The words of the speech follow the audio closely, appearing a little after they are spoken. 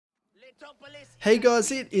Hey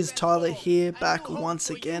guys, it is Tyler here, back once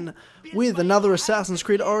again with another Assassin's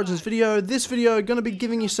Creed Origins video. This video going to be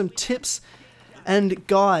giving you some tips and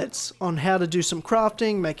guides on how to do some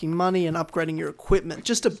crafting, making money and upgrading your equipment.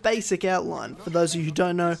 Just a basic outline for those of you who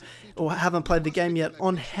don't know or haven't played the game yet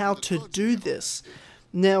on how to do this.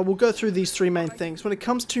 Now we'll go through these three main things. When it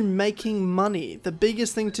comes to making money, the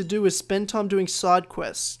biggest thing to do is spend time doing side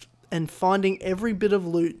quests and finding every bit of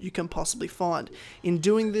loot you can possibly find. In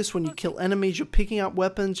doing this, when you kill enemies, you're picking up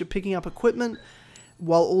weapons, you're picking up equipment,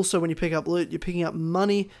 while also when you pick up loot, you're picking up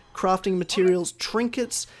money, crafting materials,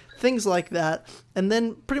 trinkets, things like that. And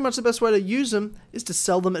then pretty much the best way to use them is to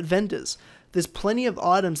sell them at vendors. There's plenty of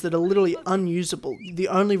items that are literally unusable. The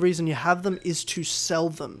only reason you have them is to sell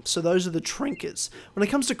them. So those are the trinkets. When it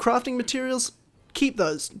comes to crafting materials, keep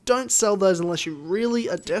those. Don't sell those unless you really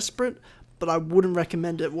are desperate, but I wouldn't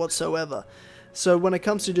recommend it whatsoever. So when it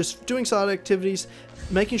comes to just doing side activities,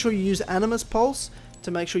 making sure you use Animus Pulse to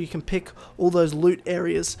make sure you can pick all those loot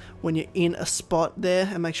areas when you're in a spot there,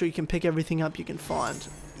 and make sure you can pick everything up you can find.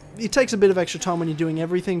 It takes a bit of extra time when you're doing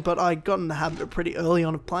everything, but I got in the habit of pretty early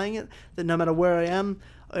on of playing it, that no matter where I am,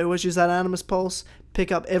 I always use that Animus Pulse,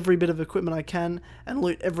 pick up every bit of equipment I can, and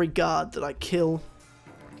loot every guard that I kill,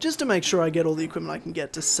 just to make sure I get all the equipment I can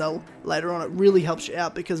get to sell later on. It really helps you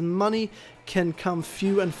out because money can come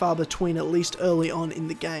few and far between, at least early on in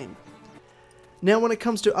the game. Now when it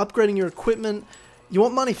comes to upgrading your equipment, you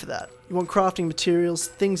want money for that. You want crafting materials,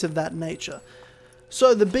 things of that nature.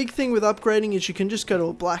 So the big thing with upgrading is you can just go to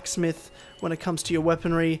a blacksmith when it comes to your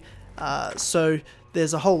weaponry. So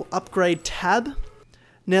there's a whole upgrade tab.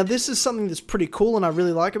 Now this is something that's pretty cool and I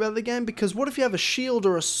really like about the game, because what if you have a shield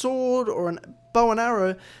or a sword or a bow and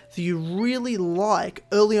arrow that you really like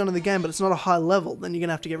early on in the game, but it's not a high level, then you're going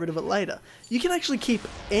to have to get rid of it later. You can actually keep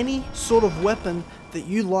any sort of weapon that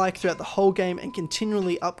you like throughout the whole game and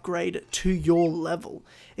continually upgrade to your level.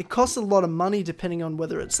 It costs a lot of money depending on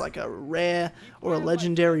whether it's like a rare or a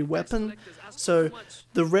legendary weapon, so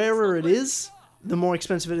the rarer it is, the more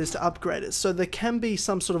expensive it is to upgrade it. So there can be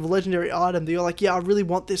some sort of legendary item that you're like, yeah, I really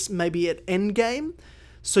want this maybe at end game.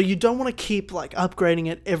 So you don't want to keep like upgrading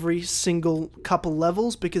it every single couple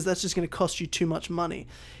levels, because that's just going to cost you too much money.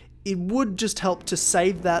 It would just help to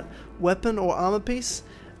save that weapon or armor piece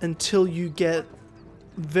until you get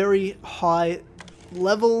very high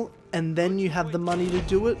level, and then you have the money to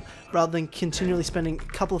do it, rather than continually spending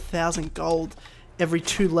a couple of thousand gold every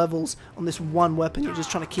 2 levels on this one weapon you're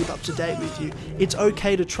just trying to keep up to date with you. It's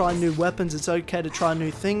okay to try new weapons, it's okay to try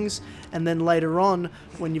new things, and then later on,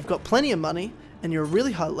 when you've got plenty of money and you're a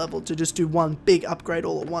really high level, to just do one big upgrade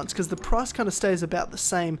all at once, because the price kind of stays about the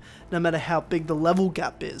same no matter how big the level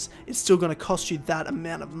gap is. It's still going to cost you that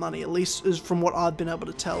amount of money, at least is from what I've been able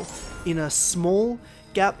to tell in a small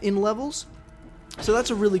gap in levels. So that's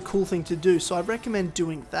a really cool thing to do, so I recommend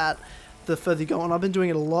doing that the further you go on. I've been doing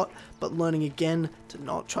it a lot, but learning again to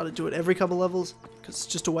not try to do it every couple levels, because it's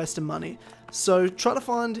just a waste of money. So try to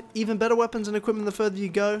find even better weapons and equipment the further you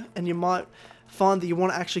go, and you might find that you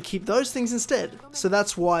want to actually keep those things instead. So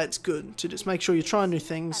that's why it's good to just make sure you're trying new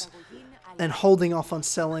things and holding off on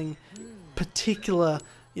selling particular,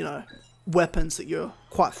 weapons that you're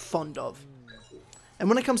quite fond of. And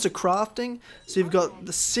when it comes to crafting, so you've got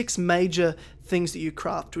the 6 major things that you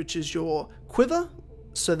craft, which is your quiver.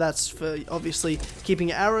 So that's for obviously keeping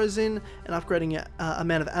your arrows in and upgrading your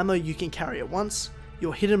amount of ammo you can carry at once.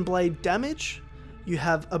 Your hidden blade damage. You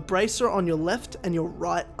have a bracer on your left and your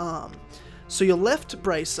right arm. So your left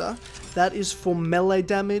bracer, that is for melee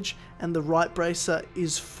damage, and the right bracer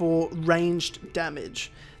is for ranged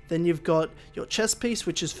damage. Then you've got your chest piece,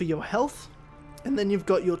 which is for your health. And then you've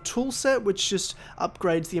got your tool set, which just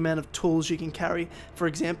upgrades the amount of tools you can carry. For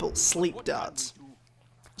example, sleep darts.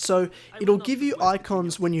 So it'll give you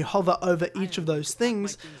icons when you hover over each of those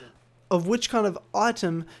things of which kind of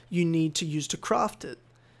item you need to use to craft it.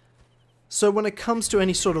 So when it comes to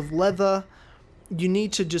any sort of leather, you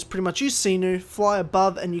need to just pretty much use Sinu, fly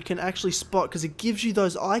above, and you can actually spot, because it gives you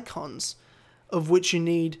those icons of which you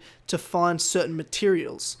need to find certain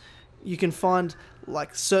materials. You can find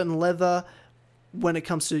like certain leather when it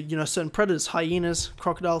comes to, certain predators, hyenas,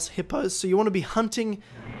 crocodiles, hippos. So you want to be hunting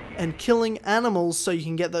and killing animals so you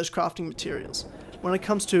can get those crafting materials. When it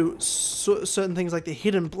comes to certain things like the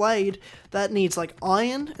hidden blade, that needs like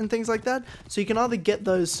iron and things like that. So you can either get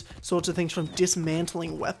those sorts of things from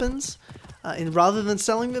dismantling weapons, and rather than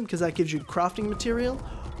selling them, because that gives you crafting material,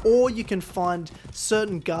 or you can find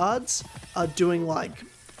certain guards are doing like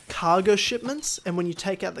cargo shipments, and when you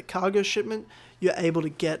take out the cargo shipment, you're able to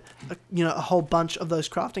get a whole bunch of those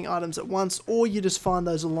crafting items at once, or you just find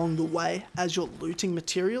those along the way as you're looting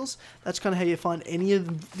materials. That's kind of how you find any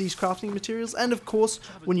of these crafting materials. And of course,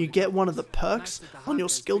 when you get one of the perks on your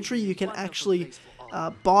skill tree, you can actually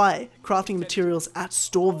buy crafting materials at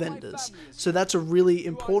store vendors. So that's a really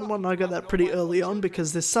important one. I got that pretty early on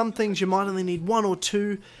because there's some things you might only need 1 or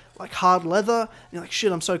 2, like hard leather, and you're like,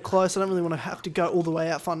 shit, I'm so close, I don't really want to have to go all the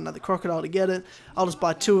way out, find another crocodile to get it. I'll just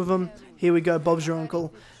buy 2 of them. Here we go, Bob's your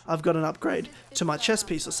uncle. I've got an upgrade to my chest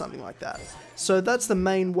piece or something like that. So that's the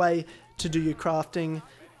main way to do your crafting,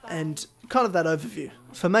 and kind of that overview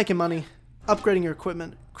for making money, upgrading your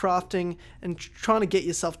equipment, crafting, and trying to get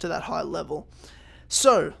yourself to that high level.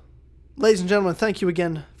 So, ladies and gentlemen, thank you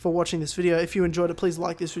again for watching this video. If you enjoyed it, please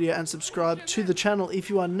like this video and subscribe to the channel if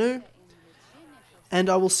you are new. And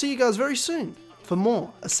I will see you guys very soon for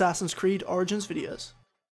more Assassin's Creed Origins videos.